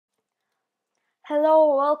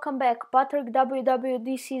Hello, welcome back. Patrick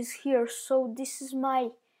WW is here. So this is my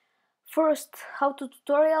first how-to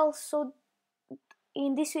tutorial. So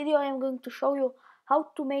in this video I am going to show you how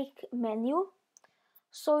to make menu.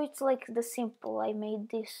 So it's like the simple. I made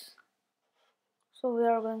this. So we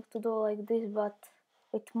are going to do like this, but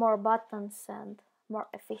with more buttons and more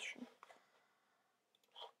efficient.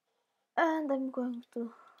 And I'm going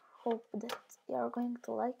to hope that you are going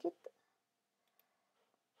to like it.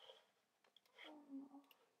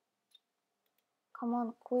 Come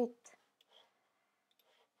on, quit.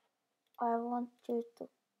 I want you to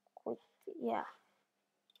quit. Yeah.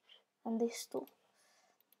 And this too.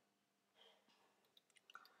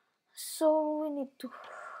 So we need to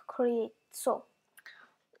create. So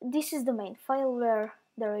this is the main file where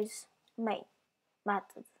there is main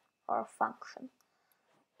method or function,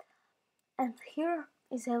 and here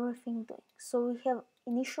is everything doing. So we have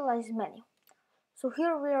initialize menu. So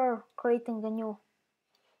here we are creating a new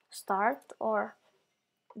start or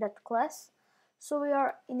that class. So we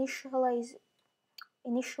are initializing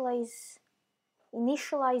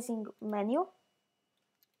menu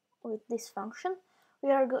with this function.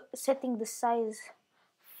 We are setting the size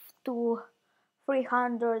to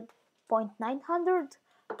 300.900.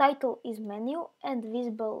 Title is menu and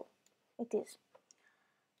visible it is.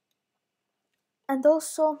 And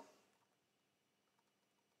also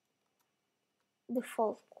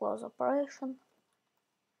default close operation,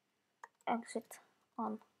 exit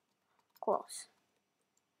on close.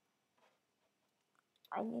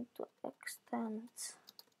 I need to extend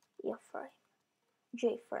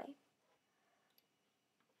J-frame,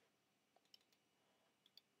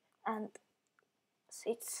 and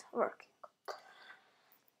it's working.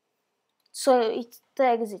 So it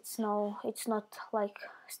exits now, it's not like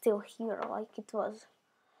still here like it was.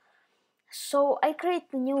 So I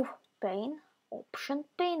create a new pane, option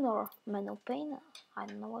pane or menu pane, I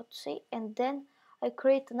don't know what to say, and then I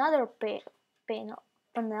create another panel,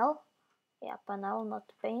 yeah, panel,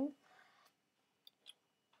 not pane.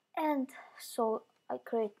 And so I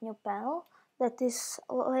create new panel that is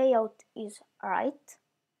layout is right.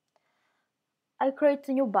 I create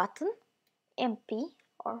a new button, MP,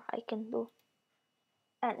 or I can do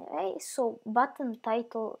anyway. So button's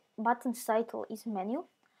title is menu.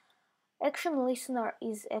 Action listener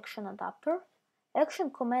is action adapter.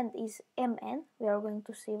 Action command is mn. We are going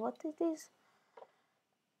to see what it is.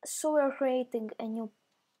 So we are creating a new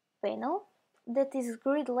panel that is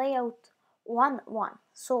grid layout 1.1.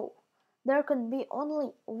 So there can be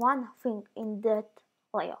only one thing in that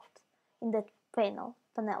layout, in that panel.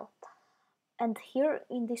 And here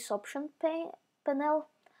in this option panel,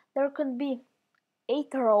 there can be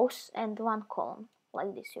 8 rows and 1 column,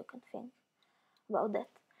 like this. You can think about that.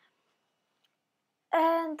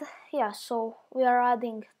 And yeah, so we are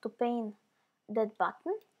adding to pane that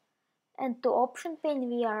button, and to option pane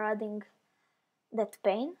we are adding that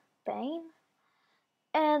pane,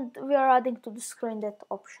 and we are adding to the screen that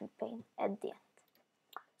option pane at the end.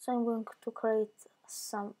 So I'm going to create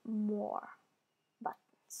some more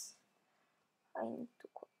buttons. I need to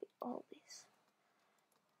copy all this.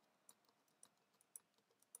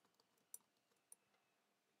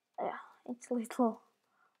 Yeah, it's a little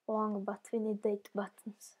long, but we need 8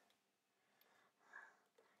 buttons.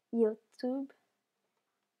 YouTube,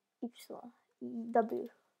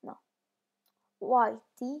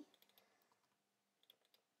 YT,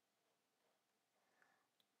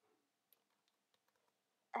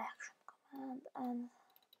 action command, and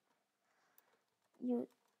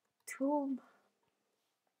YouTube.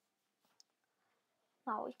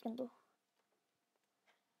 Now we can do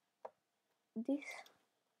this.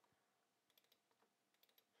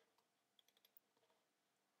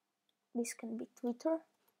 This can be Twitter.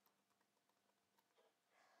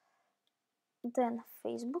 Then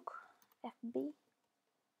Facebook, FB.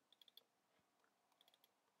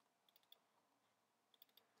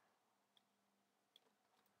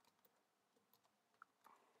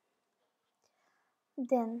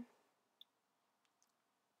 Then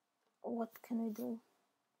what can we do?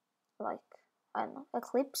 Like, I don't know,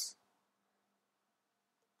 Eclipse.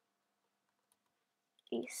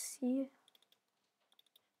 EC.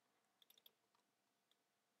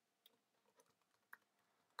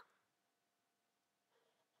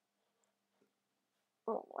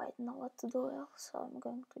 Oh, I don't know what to do else, so I'm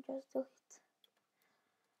going to just do it.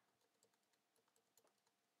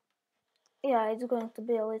 Yeah, it's going to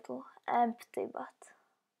be a little empty, but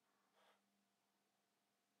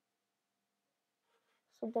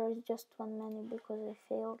so there is just one menu because I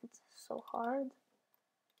failed so hard.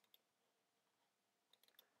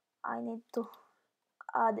 I need to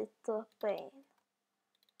add it to a pane.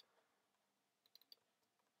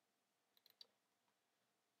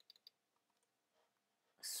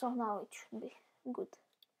 So now it should be good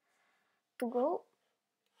to go.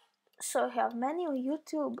 So I have menu,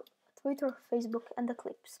 YouTube, Twitter, Facebook, and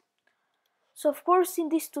Eclipse. So of course in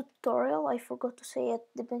this tutorial, I forgot to say at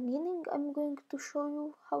the beginning, I'm going to show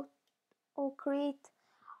you how to create.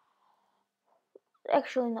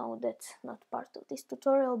 Actually no, that's not part of this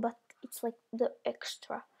tutorial, but it's like the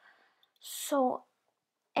extra. So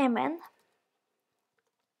MN,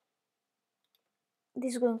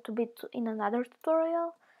 this is going to be in another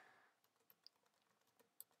tutorial.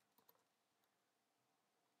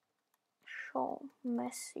 Show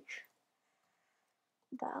message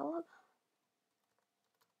dialog.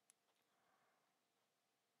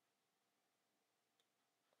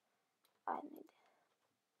 I need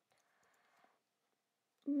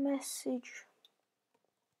message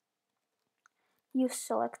you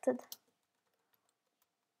selected.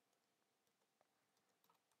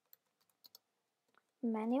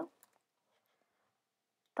 Menu,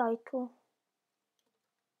 title,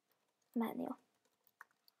 menu.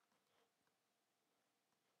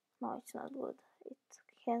 No, it's not good. It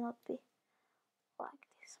cannot be like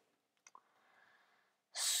this.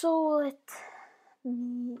 So let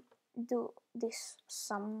me do this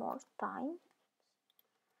some more time.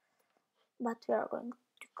 But we are going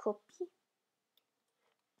to copy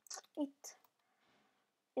it.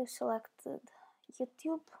 You selected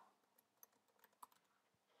YouTube.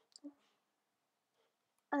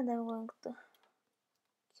 And I'm going to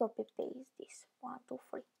copy paste this 1, 2,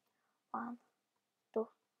 3, 1, 2,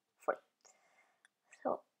 3.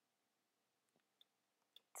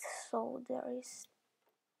 So there is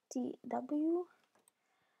TW,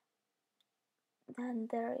 then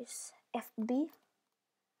there is FB,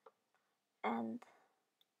 and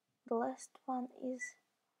the last one is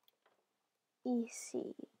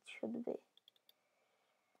EC. It should be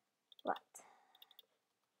what?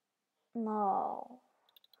 No.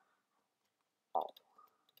 Oh,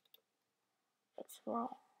 it's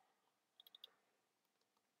wrong.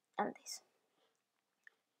 And this.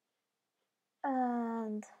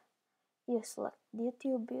 And you select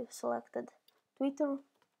YouTube, you selected Twitter,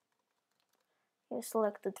 you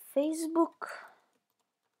selected Facebook,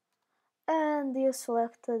 and you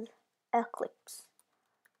selected Eclipse.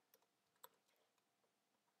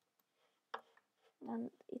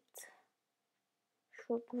 And it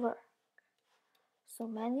should work. So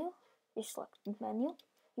menu, you selected menu,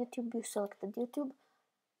 YouTube, you selected YouTube,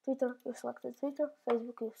 Twitter, you selected Twitter,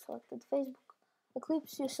 Facebook, you selected Facebook,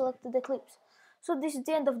 Eclipse, you selected Eclipse. So this is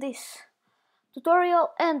the end of this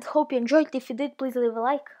tutorial, and hope you enjoyed. If you did, please leave a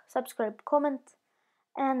like, subscribe, comment,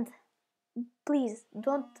 and please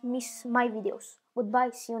don't miss my videos. Goodbye,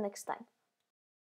 see you next time.